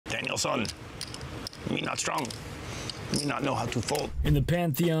Danielson. Me not strong. Me not know how to fold. In the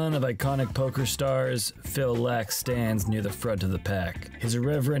pantheon of iconic poker stars, Phil Laak stands near the front of the pack. His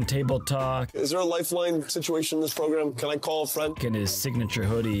irreverent table talk, is there a lifeline situation in this program? Can I call a friend? And his signature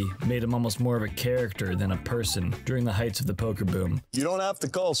hoodie made him almost more of a character than a person during the heights of the poker boom. You don't have to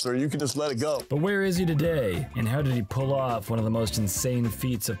call, sir. You can just let it go. But where is he today? And how did he pull off one of the most insane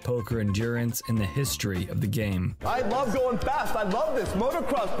feats of poker endurance in the history of the game? I love going fast. I love this.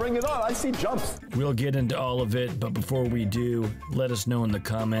 Motocross, bring it on. I see jumps. We'll get into all of it, but before we do, let us know in the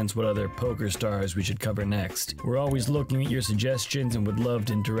comments what other poker stars we should cover next. We're always looking at your suggestions and would love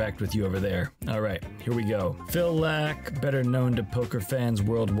to interact with you over there. Alright, here we go. Phil Laak, better known to poker fans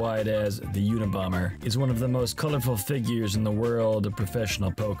worldwide as the Unabomber, is one of the most colorful figures in the world of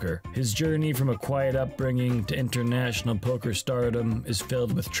professional poker. His journey from a quiet upbringing to international poker stardom is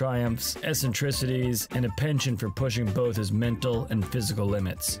filled with triumphs, eccentricities, and a penchant for pushing both his mental and physical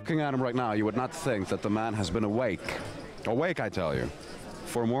limits. Looking at him right now, you would not think that the man has been awake, I tell you,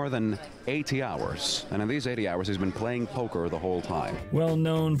 for more than 80 hours. And in these 80 hours, he's been playing poker the whole time. Well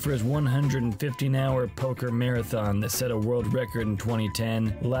known for his 115-hour poker marathon that set a world record in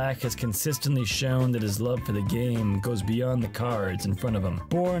 2010, Laak has consistently shown that his love for the game goes beyond the cards in front of him.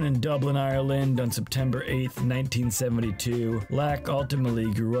 Born in Dublin, Ireland on September 8, 1972, Laak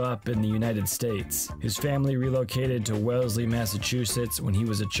ultimately grew up in the United States. His family relocated to Wellesley, Massachusetts when he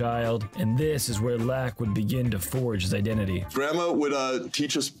was a child, and this is where Laak would begin to forge his identity. Grandma would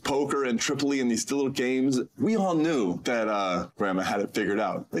teach us poker and Tripoli and these little games. We all knew that Grandma had it figured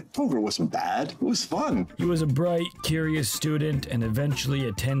out. Like, poker wasn't bad. It was fun. He was a bright, curious student and eventually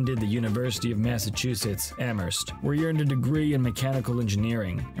attended the University of Massachusetts, Amherst, where he earned a degree in mechanical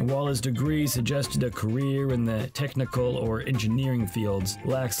engineering. And while his degree suggested a career in the technical or engineering fields,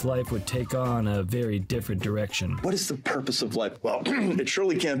 Laak's life would take on a very different direction. What is the purpose of life? Well, it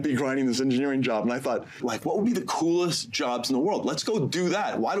surely can't be grinding this engineering job. And I thought, like, what would be the coolest jobs in the world? Let's go do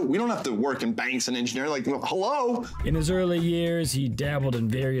that. We don't have to work in banks and engineering. Like, hello? In his early years, he dabbled in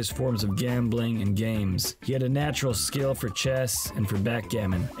various forms of gambling and games. He had a natural skill for chess and for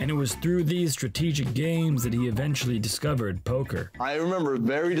backgammon, and it was through these strategic games that he eventually discovered poker. I remember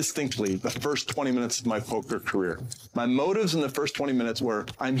very distinctly the first 20 minutes of my poker career. My motives in the first 20 minutes were,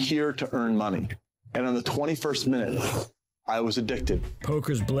 I'm here to earn money. And on the 21st minute, I was addicted.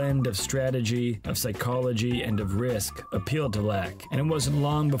 Poker's blend of strategy, of psychology, and of risk appealed to Laak, and it wasn't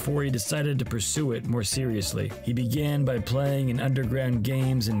long before he decided to pursue it more seriously. He began by playing in underground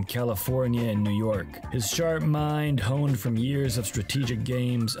games in California and New York. His sharp mind, honed from years of strategic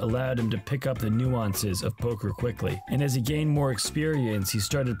games, allowed him to pick up the nuances of poker quickly. And as he gained more experience, he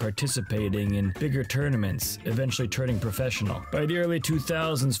started participating in bigger tournaments, eventually turning professional. By the early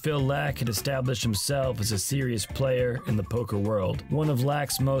 2000s, Phil Laak had established himself as a serious player in the poker world. One of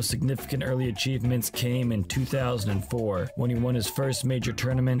Laak's most significant early achievements came in 2004 when he won his first major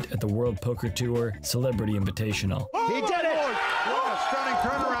tournament at the World Poker Tour Celebrity Invitational. He did it! What a stunning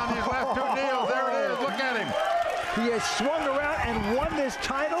turnaround. He's left two deals. There it is. Look at him. He has swung around and won this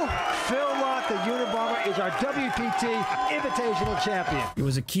title. Phil Laak, the Unabomber, is our WPT Invitational Champion. It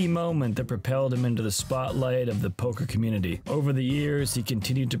was a key moment that propelled him into the spotlight of the poker community. Over the years, he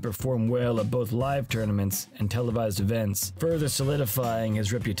continued to perform well at both live tournaments and televised events, further solidifying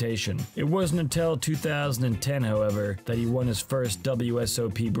his reputation. It wasn't until 2010, however, that he won his first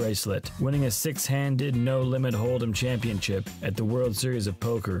WSOP bracelet, winning a six-handed no-limit hold'em championship at the World Series of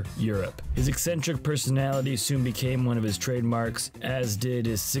Poker, Europe. His eccentric personality soon became one of his trademarks, as did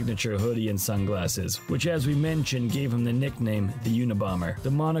his signature hoodie and sunglasses, which, as we mentioned, gave him the nickname the Unabomber.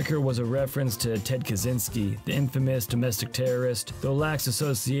 The moniker was a reference to Ted Kaczynski, the infamous domestic terrorist, though Laak's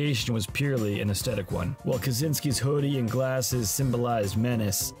association was purely an aesthetic one. While Kaczynski's hoodie and glasses symbolized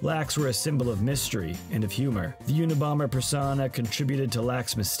menace, Laak's were a symbol of mystery and of humor. The Unabomber persona contributed to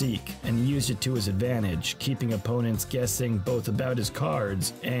Laak's mystique, and he used it to his advantage, keeping opponents guessing both about his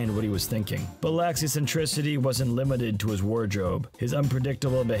cards and what he was thinking. But Laak's eccentricity wasn't limited to his wardrobe. His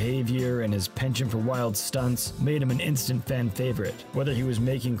unpredictable behavior and his penchant for wild stunts made him an instant fan favorite. Whether he was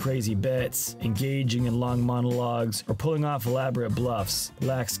making crazy bets, engaging in long monologues, or pulling off elaborate bluffs,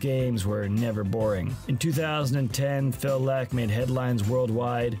 Laak's games were never boring. In 2010, Phil Laak made headlines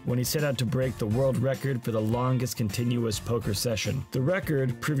worldwide when he set out to break the world record for the longest continuous poker session. The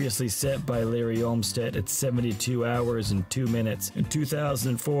record, previously set by Larry Olmsted at 72 hours and 2 minutes in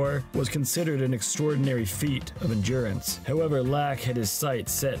 2004, was considered an extraordinary feat of endurance. However, Laak had his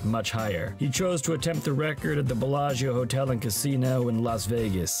sights set much higher. there. He chose to attempt the record at the Bellagio Hotel and Casino in Las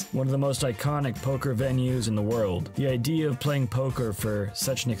Vegas, one of the most iconic poker venues in the world. The idea of playing poker for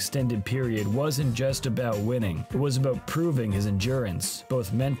such an extended period wasn't just about winning. It was about proving his endurance,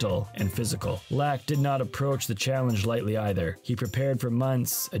 both mental and physical. Laak did not approach the challenge lightly either. He prepared for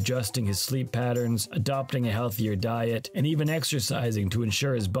months, adjusting his sleep patterns, adopting a healthier diet, and even exercising to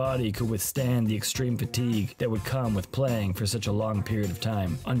ensure his body could withstand the extreme fatigue that would come with playing for such a long period of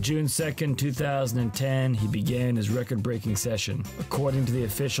time. On June 2nd, 2010, he began his record-breaking session. According to the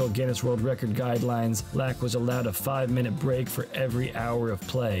official Guinness World Record guidelines, Laak was allowed a 5-minute break for every hour of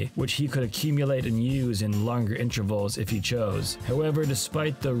play, which he could accumulate and use in longer intervals if he chose. However,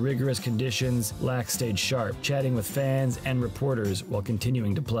 despite the rigorous conditions, Laak stayed sharp, chatting with fans and reporters while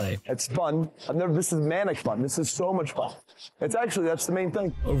continuing to play. It's fun. This is manic fun. This is so much fun. That's the main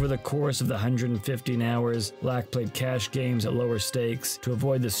thing. Over the course of the 115 hours, Laak played cash games at lower stakes to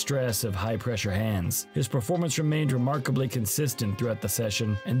avoid the stress of high-pressure hands. His performance remained remarkably consistent throughout the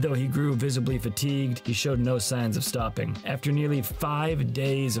session, and though he grew visibly fatigued, he showed no signs of stopping. After nearly 5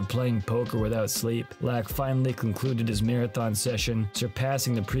 days of playing poker without sleep, Laak finally concluded his marathon session,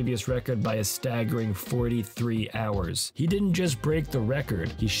 surpassing the previous record by a staggering 43 hours. He didn't just break the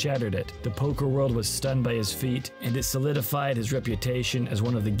record, he shattered it. The poker world was stunned by his feat, and it solidified his reputation as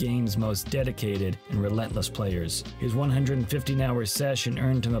one of the game's most dedicated and relentless players. His 115-hour session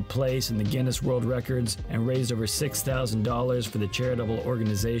earned him a place in the Guinness World Records and raised over $6,000 for the charitable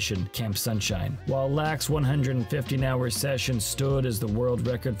organization Camp Sunshine. While Laak's 115-hour session stood as the world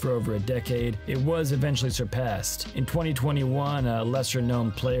record for over a decade, it was eventually surpassed. In 2021, a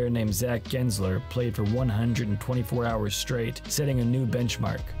lesser-known player named Zach Gensler played for 124 hours straight, setting a new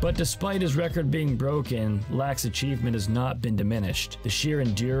benchmark. But despite his record being broken, Laak's achievement has not been diminished. The sheer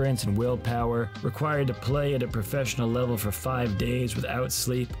endurance and willpower required to play at a professional level for 5 days without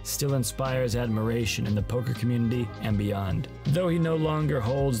sleep still inspires admiration in the poker community and beyond. Though he no longer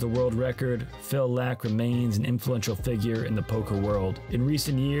holds the world record, Phil Laak remains an influential figure in the poker world. In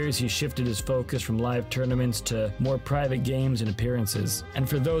recent years, he shifted his focus from live tournaments to more private games and appearances. And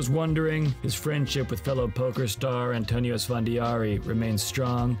for those wondering, his friendship with fellow poker star Antonio Esfandiari remains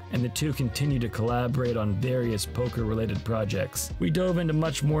strong, and the two continue to collaborate on various poker-related projects. We dove into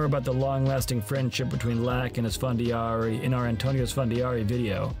much more about the long-lasting friendship between Laak and Esfandiari in our Antonio Esfandiari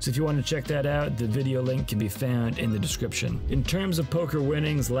video, so if you want to check that out, the video link can be found in the description. In terms of poker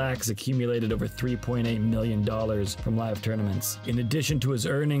winnings, Laak has accumulated over $3.8 million from live tournaments. In addition to his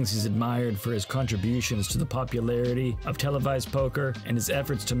earnings, he's admired for his contributions to the popularity of televised poker and his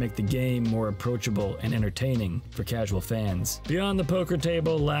efforts to make the game more approachable and entertaining for casual fans. Beyond the poker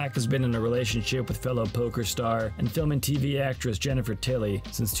table, Laak has been in a relationship with fellow poker star and film and TV actress Jennifer Tilly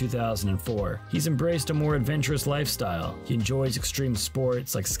since 2004. He's embraced a more adventurous lifestyle. He enjoys extreme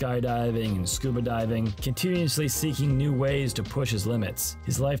sports like skydiving and scuba diving, continuously seeking new ways to push his limits.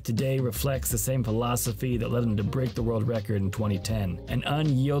 His life today reflects the same philosophy that led him to break the world record in 2010, an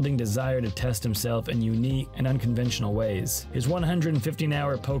unyielding desire to test himself in unique and unconventional ways. His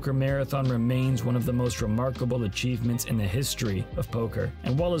 115-hour poker marathon remains one of the most remarkable achievements in the history of poker.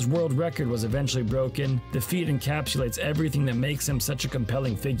 And while his world record was eventually broken, the feat encapsulates everything that makes him such a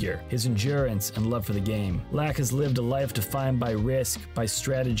compelling figure: his endurance and love for the game. Laak has lived a life defined by risk, by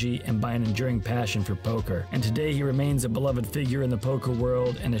strategy, and by an enduring passion for poker. And today he remains a beloved figure in the poker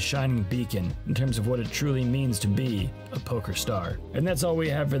world and a shining beacon in terms of what it truly means to be a poker star. And that's all we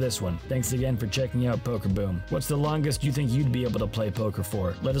have for this one. Thanks again for checking out Poker Boom. What's the longest you think you'd be able to play poker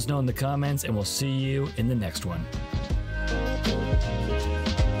for? Let us know in the comments, and we'll see you in the next one.